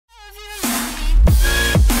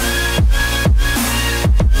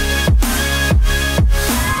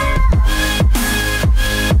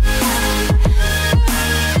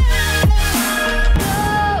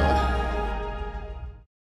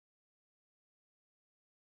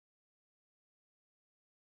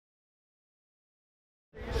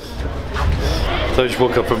So I just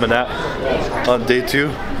woke up from a nap on day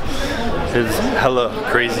 2. It's hella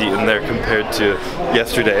crazy in there compared to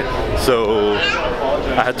yesterday. So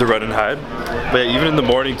I had to run and hide. But yeah, even in the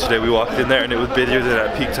morning today, we walked in there and it was busier than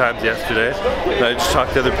at peak times yesterday. And I just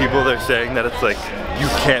talked to other people, they're saying that it's like, you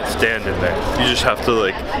can't stand in there. You just have to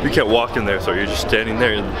like, you can't walk in there, so you're just standing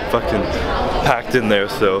there and fucking packed in there.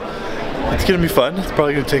 So it's gonna be fun. It's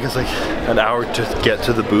probably gonna take us like an hour to get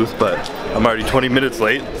to the booth, but I'm already 20 minutes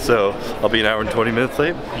late, so I'll be an hour and 20 minutes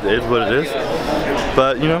late. It is what it is.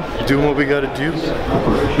 But you know, doing what we gotta do.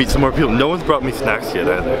 Meet some more people. No one's brought me snacks yet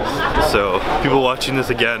either. So people watching this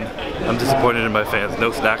again, I'm disappointed in my fans.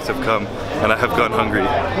 No snacks have come, and I have gone hungry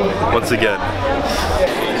once again.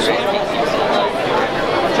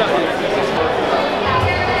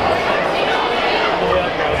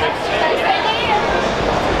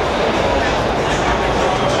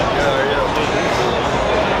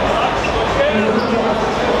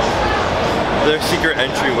 Their secret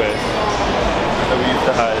entryway that we used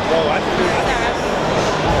to hide. Oh, I'm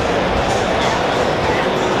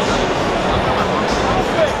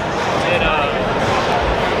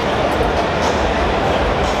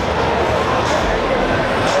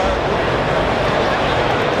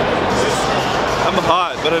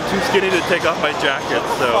hot, but I'm too skinny to take off my jacket,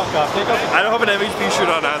 so I don't have an MHP shirt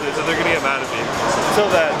on either, so they're gonna get mad at me. So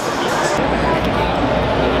that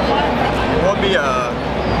won't be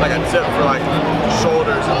like a tip for like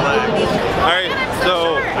shoulders and legs. Alright,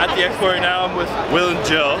 so at the expo right now I'm with Will and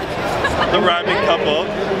Jill, the rhyming couple,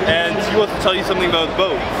 and he wants to tell you something about the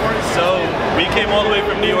boat. So we came all the way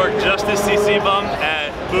from New York just to see Seabum at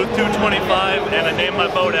booth 225, and I named my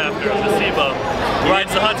boat after him, the Seabum. He rides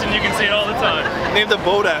the Hudson, you can see it all the time. Named the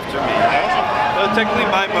boat after me. Well, it's technically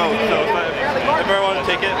my boat, so if I want to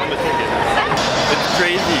take it, I'm gonna take it. It's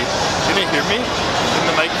crazy. Can you hear me? Can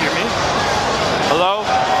the mic hear me? Hello?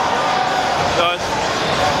 So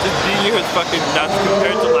just being here is fucking nuts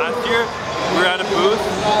compared to last year. We were at a booth,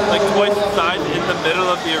 like twice the size in the middle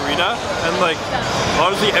of the arena, and like,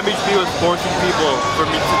 honestly, MHP was forcing people for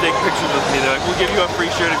me to take pictures with me. They're like, we'll give you a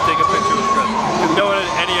free shirt if you take a picture with us. Because no one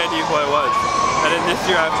had any idea who I was. And then this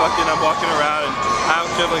year I'm walking around and I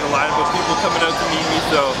actually have like a line of people coming out to meet me,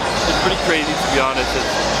 so it's pretty crazy to be honest.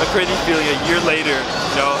 It's a crazy feeling a year later,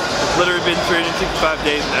 you know, it's literally been 365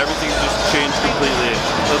 days and everything's just changed completely.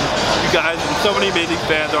 So you guys and so many amazing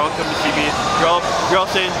fans are all coming to see me. You're all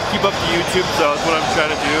saying keep up the YouTube, so that's what I'm trying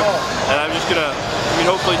to do. And I'm just gonna, I mean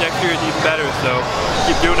hopefully next year is even better, so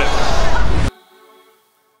keep doing it.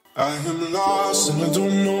 I am lost and I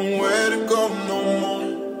don't know where to go no more.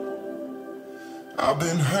 I've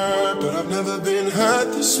been hurt, but I've never been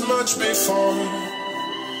hurt this much before.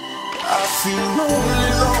 I feel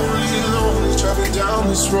lonely, lonely, lonely, traveling down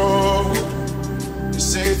this road. They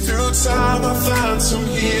say through time I find some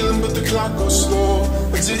healing, but the clock goes slow.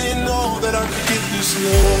 I didn't know that I could get this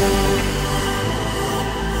low.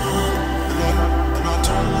 And I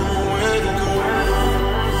don't know where to go.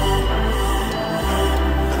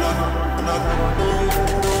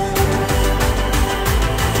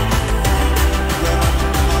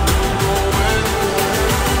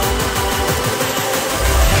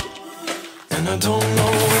 And I don't know. I don't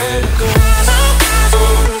know where to go.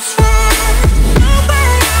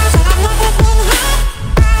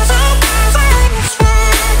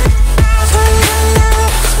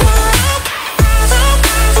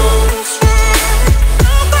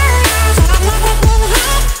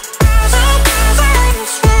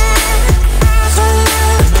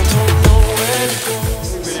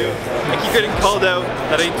 I keep getting called out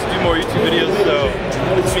that I need to do more YouTube videos, so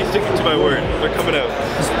it's me sticking to my word. They're coming out.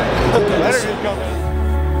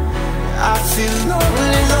 I feel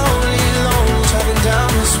lonely, lonely, lonely, traveling down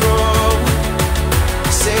this road.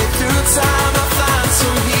 Say through time I find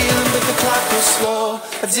some healing, but the clock goes slow.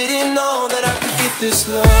 I didn't know that I could get this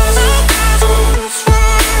low.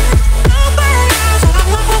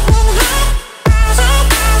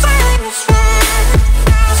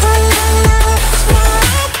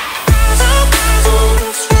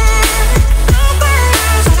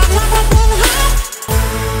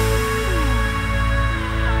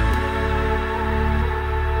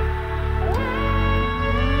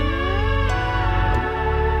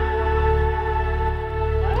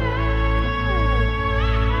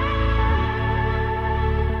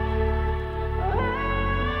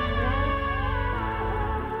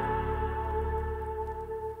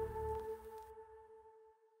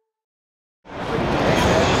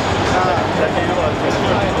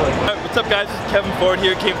 Ford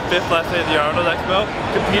here came 5th last night at the Arnold Expo,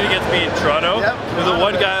 competed against me in Toronto. There was the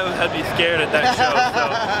one guy who had me scared at that show, so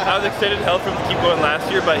I was excited hell for him to keep going last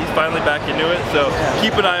year, but he's finally back into it, so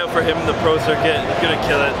keep an eye out for him in the pro circuit. He's gonna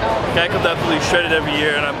kill it. The guy comes absolutely shredded every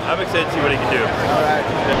year, and I'm excited to see what he can do. Alright.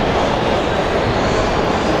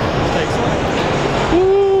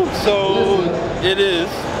 Woo! So it is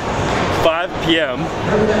 5 p.m.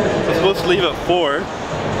 I'm supposed to leave at 4.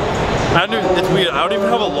 It's weird, I don't even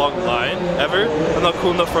have a long line, ever. I'm not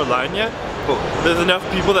cool enough for a line yet, but there's enough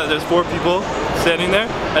people that there's 4 people standing there,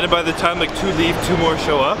 and then by the time like 2 leave, 2 more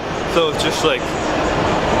show up, so it's just like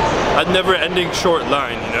a never-ending short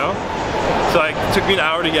line, you know? So it took me an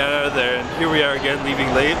hour to get out of there, and here we are again,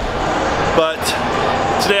 leaving late. But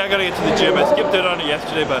today I gotta get to the gym. I skipped out on it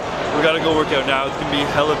yesterday, but we gotta go work out now. It's gonna be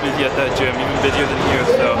hella busy at that gym, even busier than here,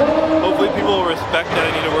 so hopefully people will respect that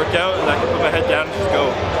I need to work out, and I can put my head down and just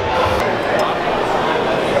go.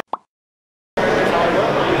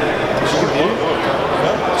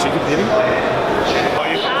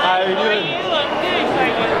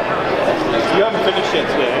 You haven't finished yet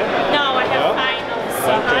today, eh? No, I have finals,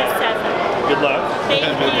 so Okay. I'm 7. Good luck. Thank you,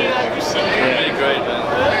 I appreciate it. Yeah, great, man.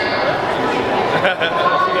 I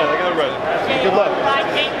gotta run. Good luck. Bye,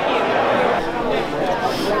 thank you.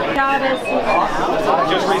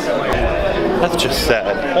 Just recently. That's just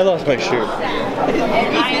sad. I lost my shirt. I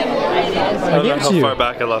don't know how far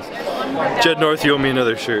back I lost. Jed North, you owe me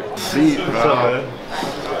another shirt. See, What's up, man?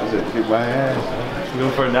 just kick my ass. You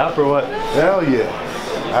going for a nap or what? Hell yeah.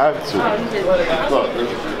 I have to.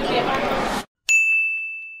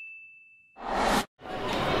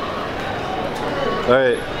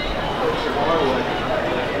 Alright.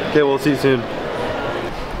 Okay, we'll see you soon.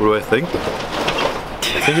 What do I think? I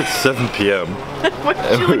think it's 7 p.m. What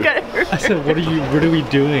did you look at her? I said, what are we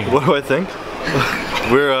doing? What do I think?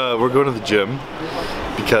 We're going to the gym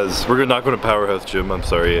because we're not going to Powerhouse Gym. I'm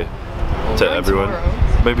sorry to everyone.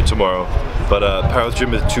 Tomorrow. Maybe tomorrow. But Powerhouse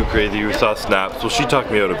Gym is too crazy. We saw snaps. Well, she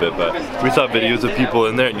talked me out a bit, but we saw videos of people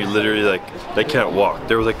in there, and you literally they can't walk.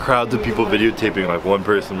 There was like crowds of people videotaping like one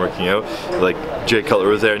person working out. Like Jay Cutler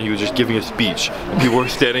was there, and he was just giving a speech. And people were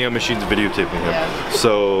standing on machines videotaping him.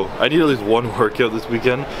 So I need at least one workout this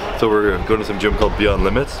weekend. So we're going to some gym called Beyond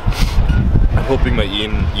Limits. I'm hoping my dear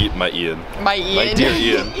Ian, my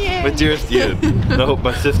dearest Ian. And I hope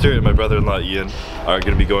my sister and my brother-in-law Ian are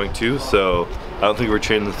going to be going too. So I don't think we're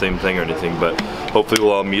training the same thing or anything, but hopefully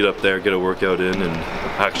we'll all meet up there, get a workout in, and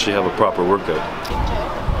actually have a proper workout.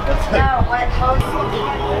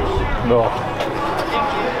 No.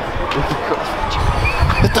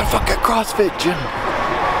 It's a fucking CrossFit gym.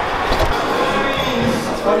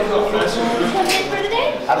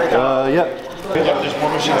 Yeah. There's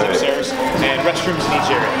more machines upstairs and restrooms in each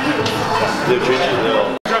area.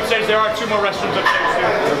 Upstairs, there are 2 more restrooms upstairs too.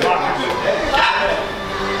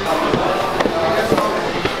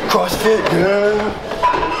 CrossFit,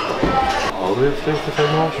 yeah. All the way upstairs to find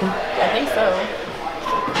the washroom? I think so.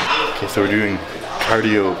 Okay, so we're doing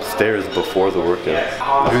cardio stairs before the workout.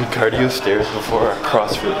 We're doing cardio stairs before our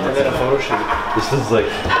CrossFit workout. This is like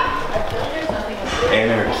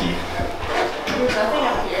anarchy.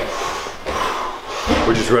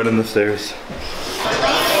 We're just running the stairs. There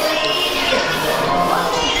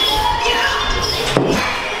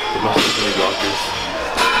must be many blockers.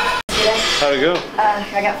 How'd it go? I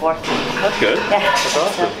got 4. That's good. Yeah. That's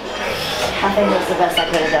awesome. I think it was the best I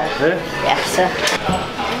could have done. Yeah? Yeah, so.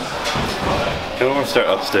 I don't want to start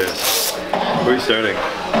upstairs. Where are you starting? I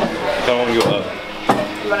don't want to go up.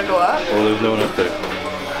 You wanna go up? Well, there's no one up there.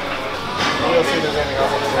 We'll see if there's anything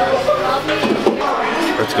else upstairs.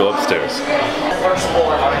 Let's go upstairs. First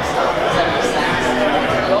floor.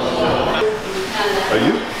 Are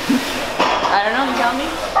you? I don't know, you tell me.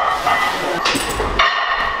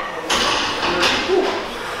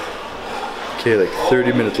 Okay, like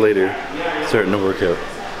 30 minutes later, starting to work out.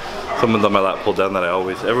 Someone's on my lat pull down that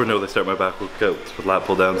everyone knows I start my back workouts with lat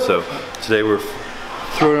pull down, so today we're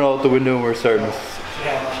throwing it all out the window and we're starting with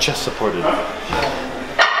chest supported.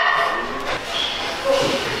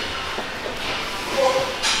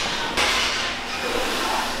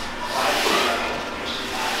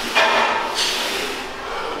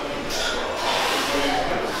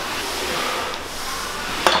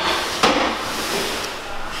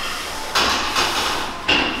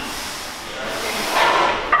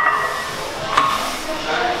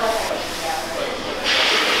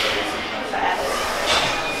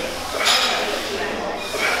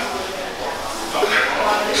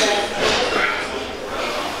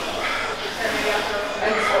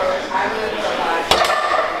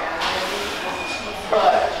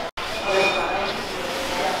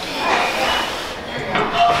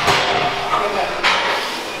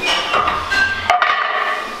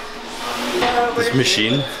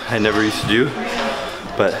 machine. I never used to do,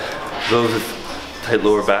 but those with tight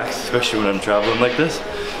lower backs, especially when I'm traveling like this,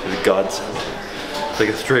 is a godsend. It's like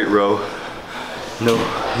a straight row, no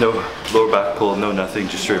lower back pull, no nothing,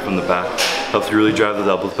 just straight from the back. Helps you really drive the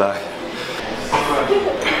elbows back. I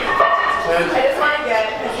just want to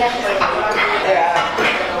get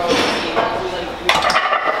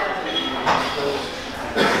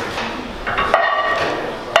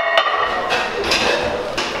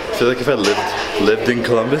I feel like if I lived in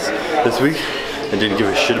Columbus this week and didn't give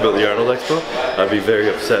a shit about the Arnold Expo, I'd be very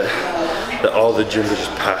upset that all the gyms are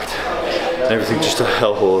just packed and everything's just a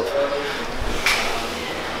hellhole.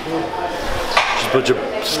 Just a bunch of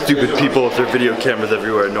stupid people with their video cameras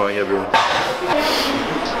everywhere annoying everyone.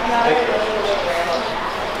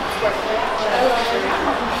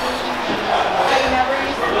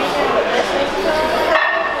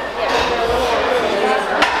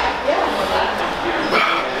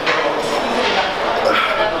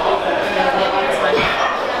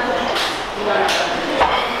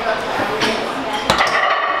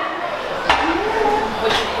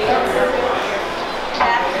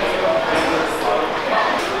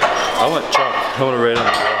 I want chalk. I want to write on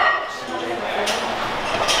the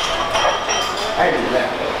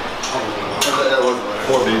wall.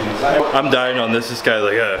 4 babies. I'm dying on this. This guy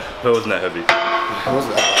like, that wasn't that heavy. He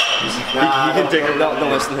can take it.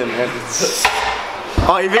 Don't listen to him, man.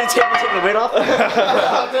 Oh, you really taking the weight off?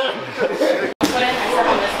 put in, I step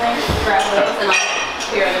on this thing, grab those, and I'll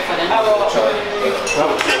put your other foot in.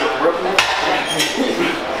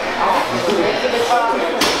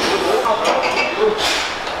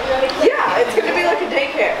 Yeah, it's gonna be like a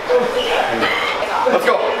daycare. Let's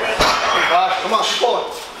go. Come on, keep pulling.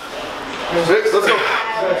 6, let's go.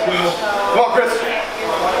 Come on, Chris.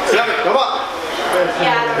 7, come on.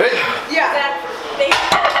 Yeah. 8. Yeah.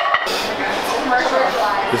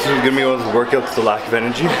 This is gonna be one of those workouts to lack of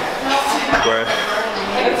energy, where I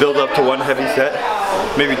build up to 1 heavy set,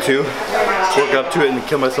 maybe 2, work up to it and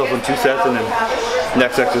kill myself in 2 sets, and then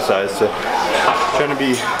next exercise. So trying to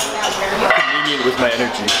be convenient with my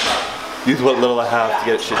energy. Use what little I have to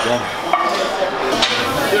get shit done.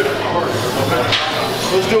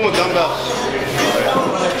 Who's doing with dumbbells?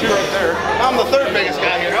 Right there. I'm the 3rd biggest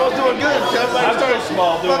guy here. I was doing good. Everybody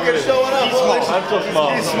started fucking showing up. He's small. I'm so small.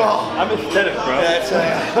 He's small. I'm aesthetic, bro. Yeah, it's,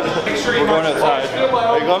 We're going outside.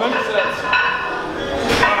 Are you coming?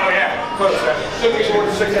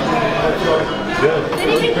 Good.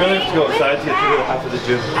 We really have to go outside to get through to half of the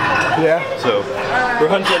gym. Yeah. So, we're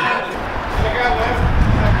hunting.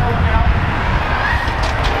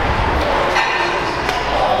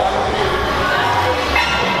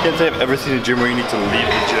 I can't say I've ever seen a gym where you need to leave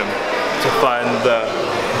the gym to find the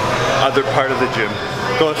other part of the gym.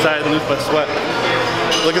 Go outside and lose my sweat.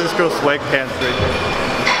 Look at this girl's swag pants right here.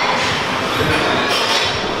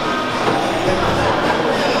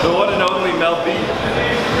 The one and only Mel B.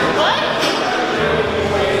 What?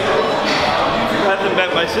 You haven't met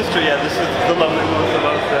my sister yet. This is the lovely Melissa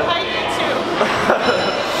Monstead. I did too.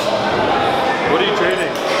 What are you training?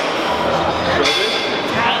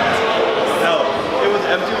 No, it was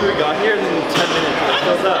empty when we got here, and then in 10 minutes it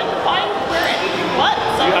fills up. Fine, we're in. What?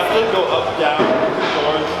 So You have to go up, down,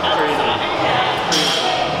 doors, crazy.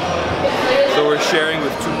 So we're sharing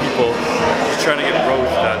with 2 people, just trying to get rows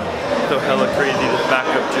done. So hella crazy this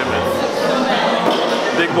backup gym is.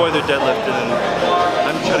 Big boys are deadlifting, and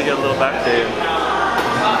I'm trying to get a little back day in.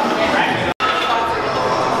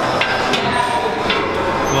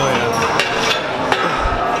 Oh yeah.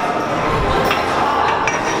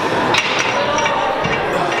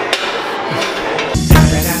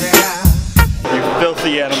 You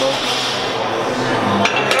filthy animal.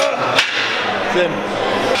 It's in.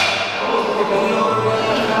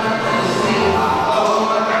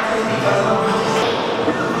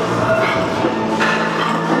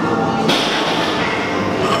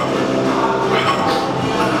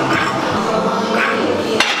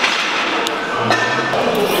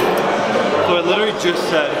 So I literally just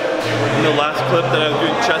said in the last clip that I was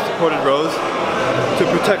doing chest supported rows to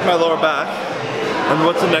protect my lower back. And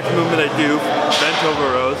what's the next movement I do? Bent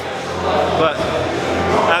over rows. But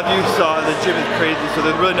as you saw, the gym is crazy, so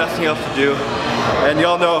there's really nothing else to do. And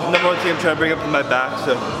y'all know, number 1 thing I'm trying to bring up is my back,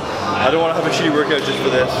 so I don't want to have a shitty workout just for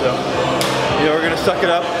this. So, you know, we're gonna suck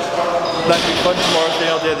it up. It's not gonna be fun tomorrow,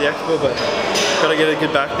 staying all day at the expo, but gotta get a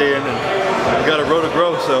good back day in, and we got a row to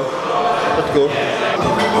grow, so let's go.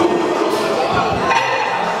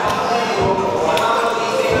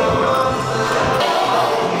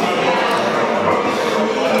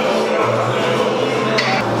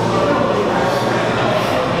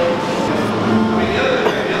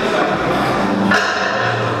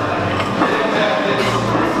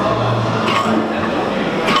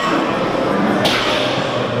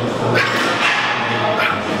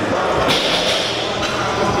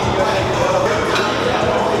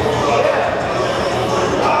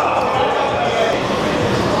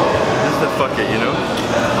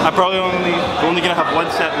 I'm probably only gonna have one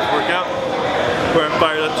set this workout where I'm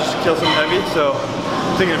fired up just to kill some heavy, so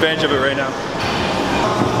I'm taking advantage of it right now.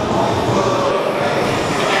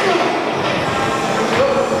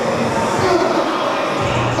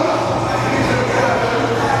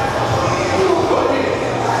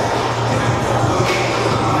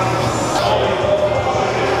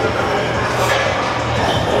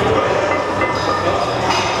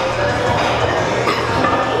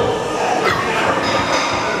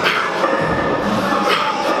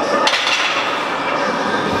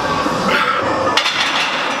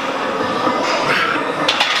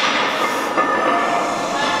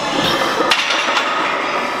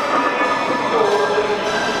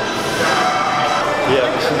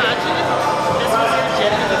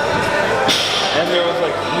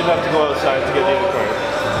 Have to go outside to get the other card.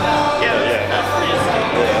 Yeah.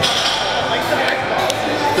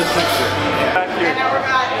 Back here.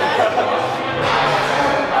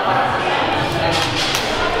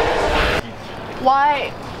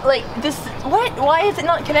 Why, like this? What? Why is it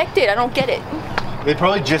not connected? I don't get it. They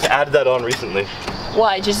probably just added that on recently.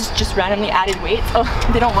 Why? Just randomly added weights? Oh,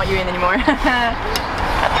 they don't want you in anymore.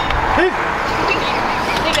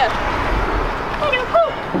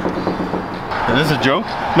 Is this a joke?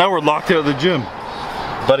 Now we're locked out of the gym.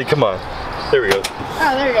 Buddy, come on. There we go.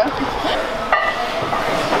 Oh, there you go.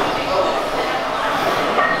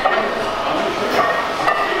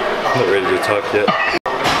 I'm not ready to talk yet.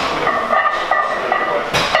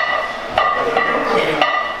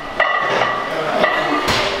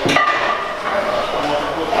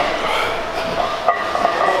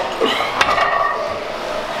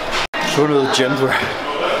 It's one of those gyms where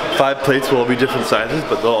 5 plates will all be different sizes,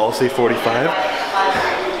 but they'll all say 45.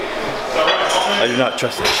 I do not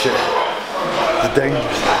trust that shit. It's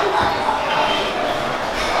dangerous.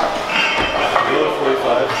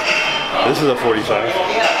 This is a 45.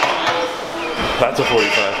 That's a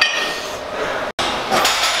 45.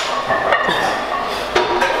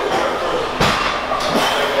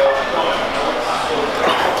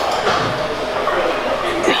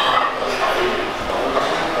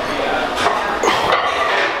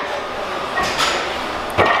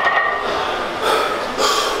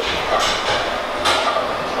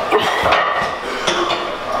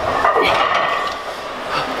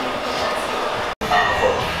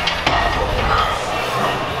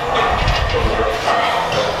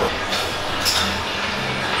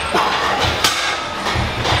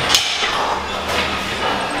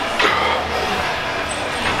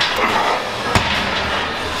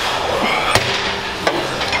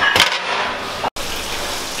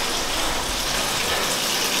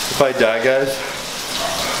 If I die, guys,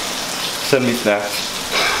 send me snacks.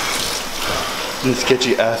 In this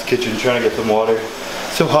sketchy ass kitchen trying to get some water.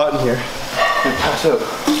 It's so hot in here. I'm gonna pass out.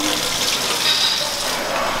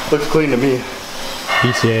 Looks clean to me.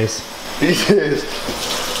 BCAs. BCAs.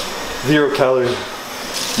 0 calorie.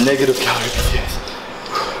 Negative calorie BCAs.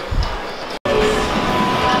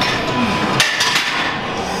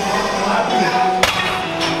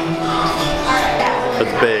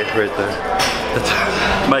 That's Bay right there. That's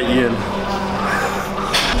my Ian.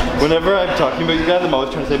 Whenever I'm talking about you guys, I'm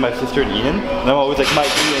always trying to say my sister and Ian. And I'm always like my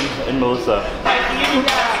Ian and Melissa. My Ian,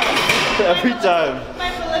 yeah. Every time. My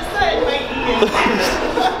Melissa and my Ian.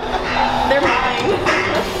 They're mine.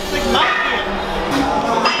 It's like my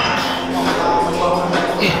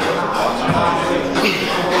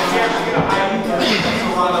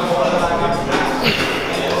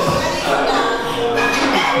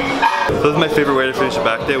So this is my favorite way to finish a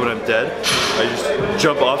back day when I'm dead. I just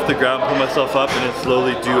jump off the ground, pull myself up, and then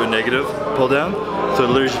slowly do a negative pull down. So I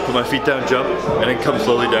literally just put my feet down, jump, and then come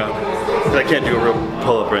slowly down. Because I can't do a real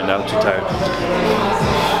pull up right now, I'm too tired.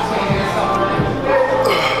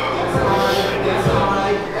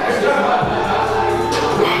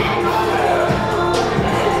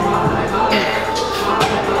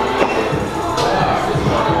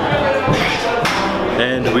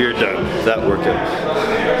 And we are done with that workout.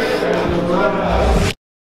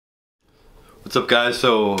 What's up, guys?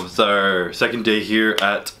 So it's our second day here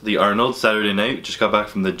at the Arnold. Saturday night, just got back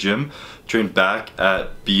from the gym. Trained back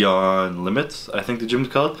at Beyond Limits, I think the gym's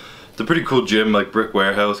called. It's a pretty cool gym, like brick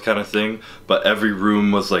warehouse kind of thing, but every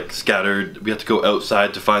room was like scattered. We had to go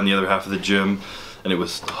outside to find the other half of the gym, and it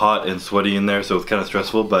was hot and sweaty in there, so it was kind of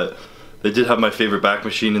stressful. But they did have my favorite back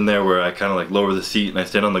machine in there where I kind of like lower the seat and I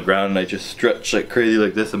stand on the ground and I just stretch like crazy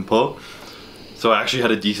like this and pull. So I actually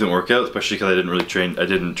had a decent workout, especially because I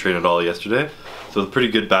didn't train at all yesterday. So it was a pretty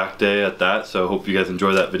good back day at that, so I hope you guys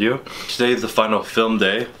enjoy that video. Today is the final film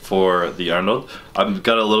day for the Arnold. I've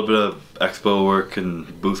got a little bit of expo work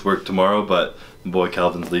and booth work tomorrow, but my boy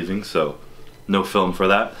Calvin's leaving, so no film for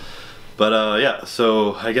that. But yeah,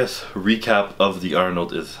 so I guess recap of the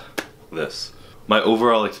Arnold is this. My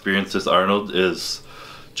overall experience this Arnold is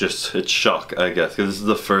just, it's shock, I guess, because this is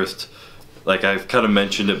the first, like I've kind of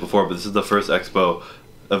mentioned it before, but this is the first expo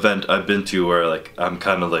event I've been to where like I'm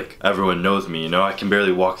kind of like everyone knows me, you know. I can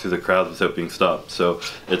barely walk through the crowd without being stopped. So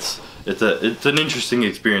it's an interesting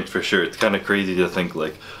experience for sure. It's kind of crazy to think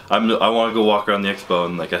like I want to go walk around the expo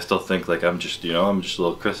and like I still think like I'm just, you know, I'm just a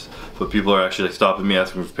little Chris, but people are actually like stopping me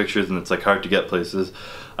asking for pictures, and it's like hard to get places.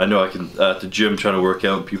 I know I can at the gym trying to work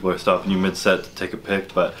out and people are stopping you mid-set to take a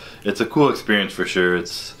pic, but it's a cool experience for sure.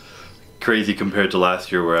 It's crazy compared to last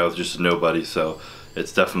year where I was just a nobody, so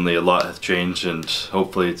it's definitely a lot has changed, and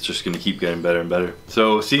hopefully it's just going to keep getting better and better.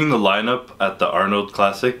 So seeing the lineup at the Arnold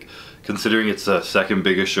Classic, considering it's the second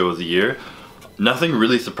biggest show of the year, nothing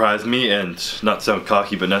really surprised me, and not sound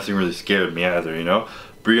cocky, but nothing really scared me either, you know.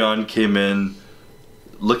 Breon came in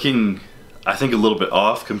looking, I think, a little bit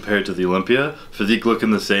off compared to the Olympia. Physique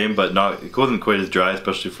looking the same, but it wasn't quite as dry,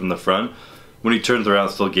 especially from the front. When he turns around,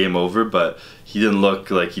 still game over, but he didn't look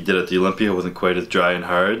like he did at the Olympia. It wasn't quite as dry and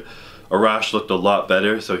hard. Arash looked a lot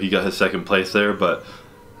better, so he got his second place there, but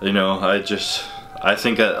you know, I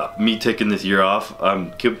think me taking this year off,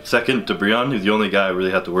 I'm second to Breon, who's the only guy I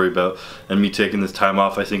really have to worry about, and me taking this time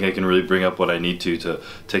off, I think I can really bring up what I need to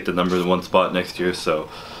take the #1 spot next year. So,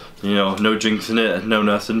 you know, no jinxing it, no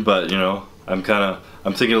nothing, but you know, I'm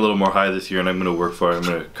thinking a little more high this year, and I'm gonna work for it. I'm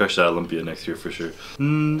gonna crush that Olympia next year for sure.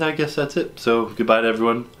 I guess that's it. So goodbye to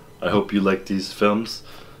everyone. I hope you like these films.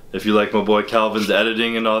 If you like my boy Calvin's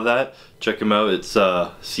editing and all that, check him out. It's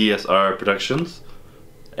CSR Productions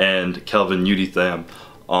and Calvin Uditham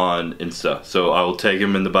on Insta. So I will tag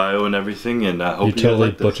him in the bio and everything, and I hope you totally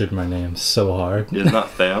like this. butchered my name so hard. It's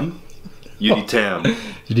not Tham. Uditham.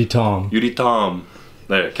 Uditham. Uditham.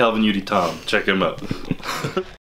 There, Calvin Uditham. Check him out.